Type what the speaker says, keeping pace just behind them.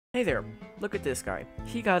Hey there, look at this guy.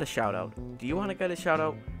 He got a shout out. Do you want to get a shout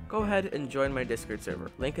out? Go ahead and join my Discord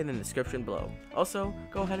server, link in the description below. Also,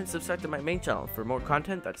 go ahead and subscribe to my main channel for more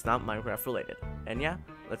content that's not Minecraft related. And yeah,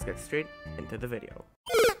 let's get straight into the video.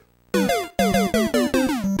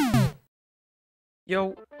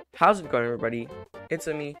 Yo, how's it going everybody? It's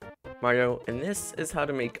me, Mario, and this is how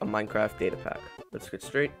to make a Minecraft data pack. Let's get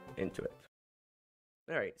straight into it.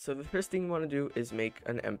 Alright, so the first thing you want to do is make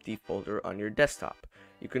an empty folder on your desktop.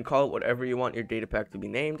 You can call it whatever you want your data pack to be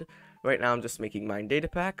named. Right now I'm just making mine data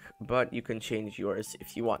pack, but you can change yours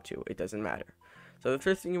if you want to. It doesn't matter. So the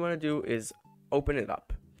first thing you want to do is open it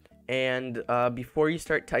up. And before you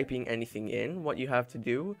start typing anything in, what you have to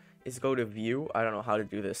do is go to view. I don't know how to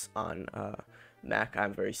do this on Mac,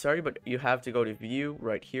 I'm very sorry, but you have to go to view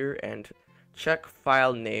right here and check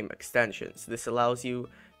file name extensions. This allows you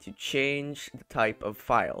to change the type of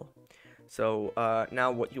file. So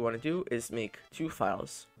now what you want to do is make two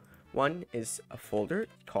files. One is a folder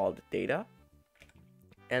called data,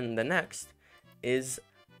 and the next is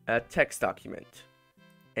a text document.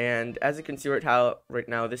 And as you can see right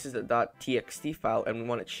now, this is a .txt file, and we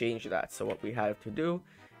want to change that. So what we have to do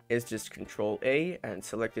is just Control A and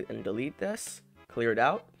select it and delete this, clear it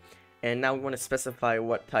out. And now we want to specify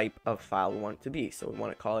what type of file we want it to be. So we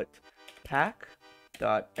want to call it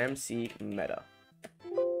pack.mcmeta.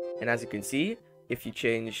 And as you can see, if you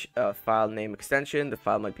change a file name extension, the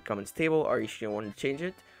file might become unstable, or if you don't want to change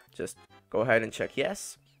it, just go ahead and check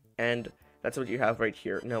yes. And that's what you have right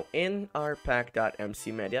here. Now in our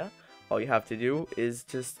pack.mcmeta, all you have to do is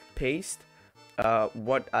just paste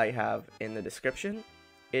what I have in the description.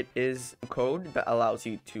 It is code that allows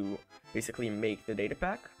you to basically make the data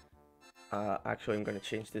pack. Actually, I'm going to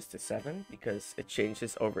change this to 7 because it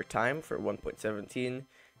changes over time. For 1.17,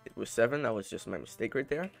 it was 7. That was just my mistake right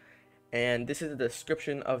there. And this is the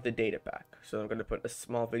description of the data pack. So I'm going to put a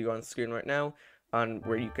small video on screen right now on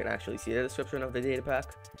where you can actually see the description of the data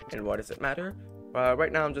pack and what does it matter.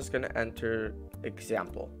 Right now, I'm just going to enter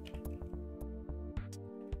example.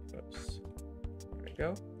 Oops. There we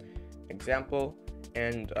go. Example,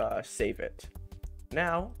 and save it.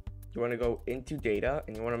 Now, you want to go into data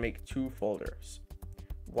and you want to make two folders.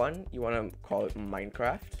 One, you want to call it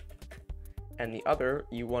Minecraft, and the other,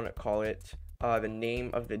 you want to call it the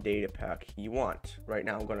name of the data pack you want. Right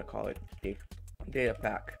now, I'm going to call it data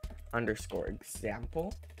pack _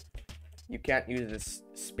 example. You can't use this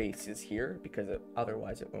spaces here because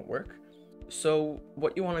otherwise it won't work. So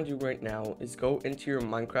what you want to do right now is go into your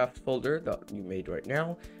Minecraft folder that you made right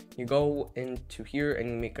now. You go into here and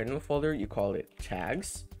you make a new folder. You call it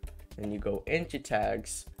tags. And you go into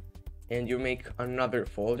tags and you make another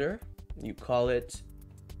folder. You call it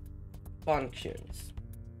functions.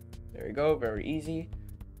 There you go, very easy.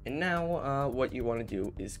 And now what you want to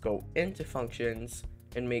do is go into functions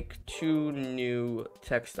and make two new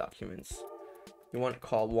text documents. You want to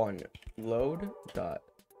call one load.json.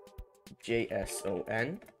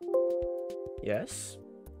 Yes.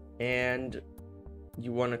 And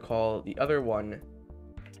you want to call the other one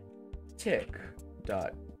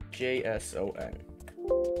tick.json.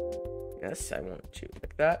 Yes, I want to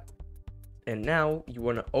like that. And now you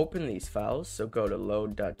want to open these files, so go to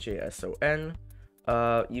load.json.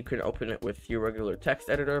 You can open it with your regular text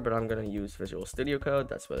editor, but I'm going to use Visual Studio Code.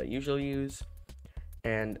 That's what I usually use.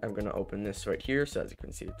 And I'm going to open this right here, so as you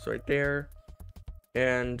can see, it's right there.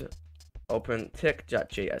 And open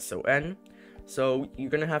tick.json. So you're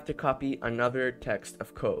going to have to copy another text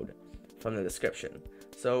of code from the description.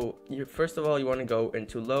 So first of all, you want to go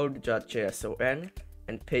into load.json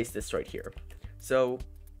and paste this right here. So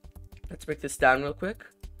let's break this down real quick.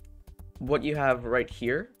 What you have right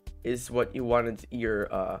here is what you wanted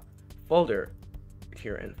your folder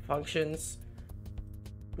here in functions.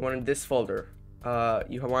 You wanted this folder.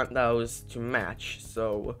 You want those to match.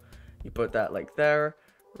 So you put that like there,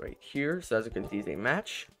 right here. So as you can see, they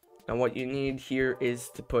match. And what you need here is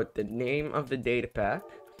to put the name of the data pack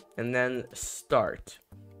and then start.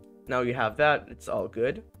 Now you have that, it's all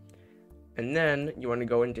good. And then you want to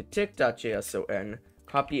go into tick.json,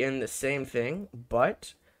 copy in the same thing,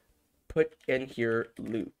 but put in here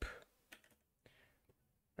loop.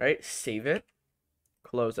 Right, save it,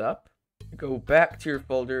 close up, go back to your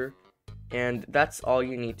folder, and that's all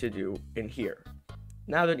you need to do in here.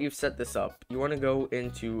 Now that you've set this up, you want to go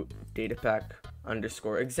into datapack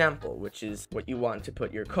 _ example, which is what you want to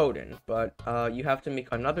put your code in, but you have to make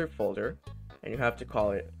another folder and you have to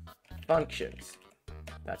call it functions.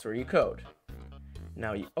 That's where you code.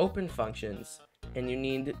 Now you open functions and you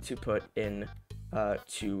need to put in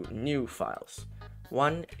two new files.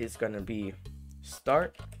 One is going to be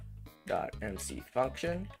start.mc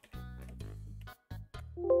function,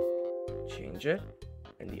 change it.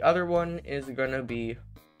 And the other one is gonna be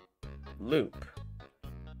loop.mc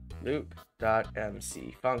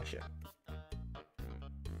function.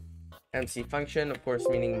 MC function, of course,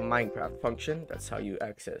 meaning Minecraft function. That's how you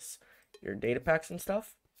access your data packs and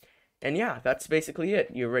stuff. And yeah, that's basically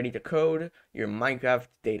it. You're ready to code your Minecraft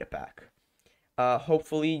data pack.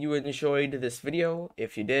 Hopefully you enjoyed this video.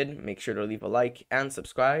 If you did, make sure to leave a like and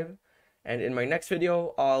subscribe. And in my next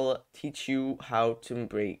video, I'll teach you how to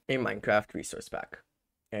make a Minecraft resource pack.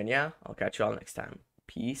 And yeah, I'll catch you all next time.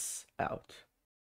 Peace out.